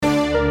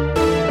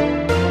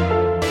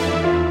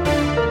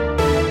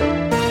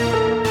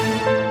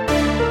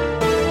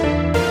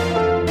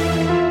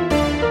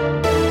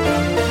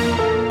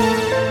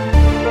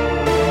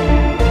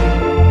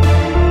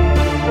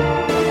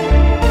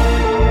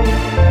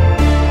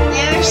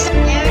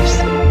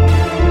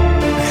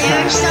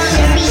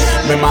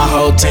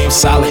whole team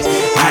solid.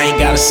 I ain't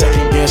gotta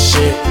second guess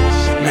shit.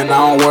 Man,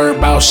 I don't worry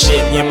about shit.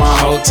 Yeah, my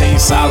whole team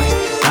solid.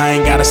 I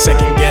ain't gotta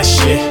second guess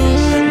shit.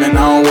 Man,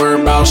 I don't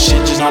worry about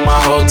shit. Just know my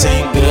whole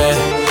team good.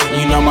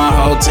 You know my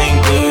whole team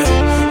good.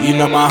 You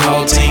know my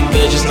whole team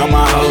good. Just know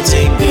my whole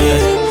team good.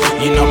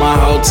 You know my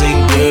whole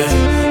team good.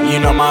 You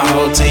know my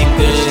whole team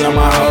good. You know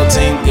my whole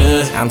team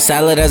good. I'm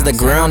solid as the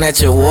ground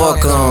that you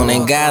walk on,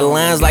 and got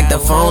lines like the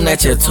phone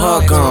that you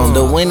talk on.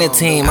 The winning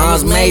team, I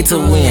was made to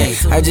win.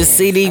 I just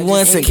CD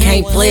once and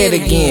can't play it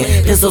again.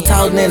 Pistol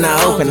toting in the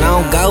open,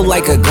 I don't go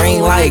like a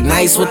green light.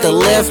 Nice with the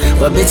left,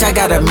 but bitch I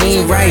got a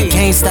mean right.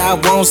 Can't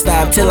stop, won't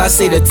stop till I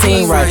see the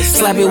team right.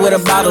 Slap you with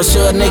a bottle,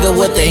 show a nigga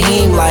with the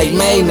heme like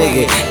May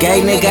nigga.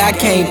 Gay nigga, I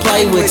can't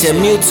play with you.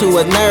 Mute to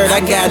a nerd, I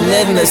got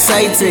nothing to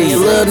say to you.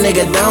 Little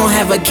nigga don't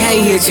have a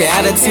K, hit you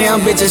out of town.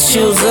 Bitches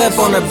shoes up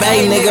on the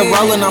bay, nigga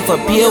rolling off a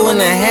pill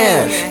and a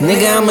half.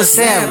 Nigga, I'm a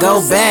sap,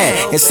 go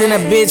back and send a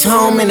bitch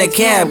home in a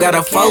cab. Got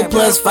a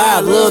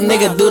 4+5, little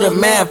nigga do the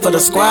math for the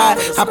squad.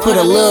 I put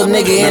a little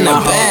nigga in the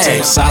bag. My whole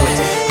team solid.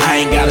 I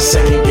ain't gotta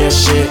second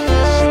guess shit.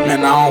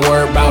 Man, I don't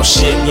worry about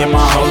shit. Yeah,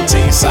 my whole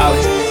team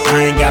solid.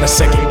 I ain't gotta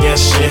second guess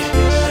shit.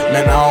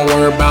 Man, I don't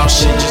worry about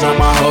shit. Just know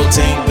my whole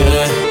team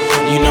good.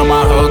 You know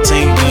my whole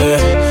team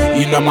good.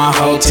 You know my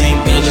whole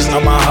team good. Just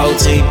know my whole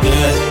team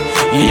good.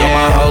 You know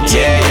my whole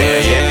team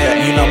good.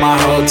 You know my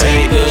whole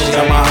team good. You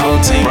know my whole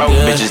team good. Broke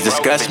bitches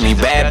disgust me,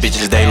 bad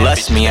bitches they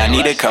lust me. I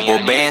need a couple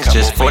bands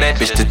just for that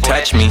bitch to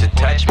touch me.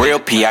 Real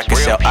P, I can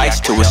sell ice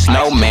to a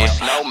snowman.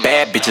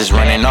 Bad bitches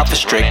running off a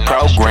strict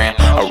program.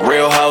 A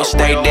real hoe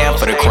stay down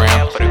for the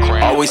crown.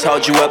 Always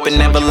hold you up and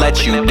never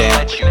let you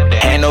down.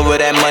 Hand over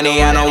that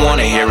money, I don't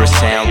wanna hear a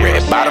sound.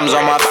 Red bottoms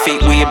on my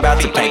feet, we about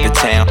to paint the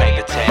town.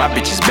 My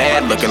bitch is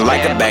bad, looking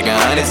like a bag of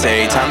hundreds.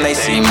 Every time they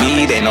see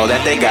me, they know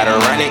that they gotta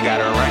run it.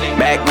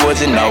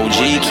 Backwoods and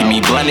OG, keep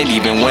me blunted.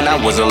 Even when I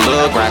was a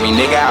little grimy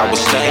nigga, I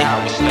was stunning.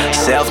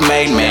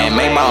 Self-made man,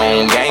 made my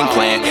own game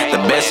plan.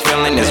 The best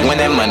feeling is when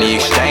that money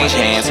exchange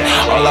hands.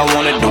 All I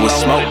wanna do is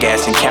smoke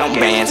gas and count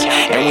bands.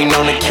 And we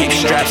known to keep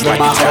straps like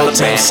the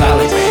Taliban.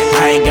 Solid.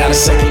 I ain't gotta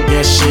second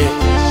guess shit.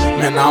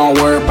 Man, I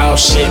don't worry about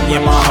shit.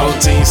 Yeah, my whole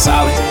team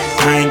solid.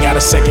 I ain't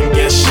gotta second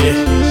guess shit.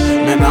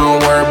 Man, I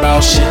don't worry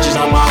about shit. Just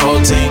know my whole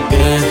team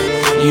good.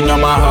 You know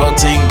my whole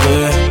team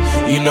good.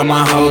 You know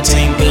my whole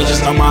team good.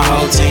 Just know my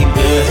whole team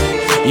good.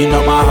 You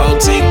know my whole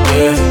team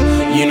good.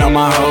 You know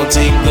my whole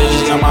team good.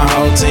 You know my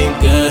whole team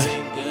good.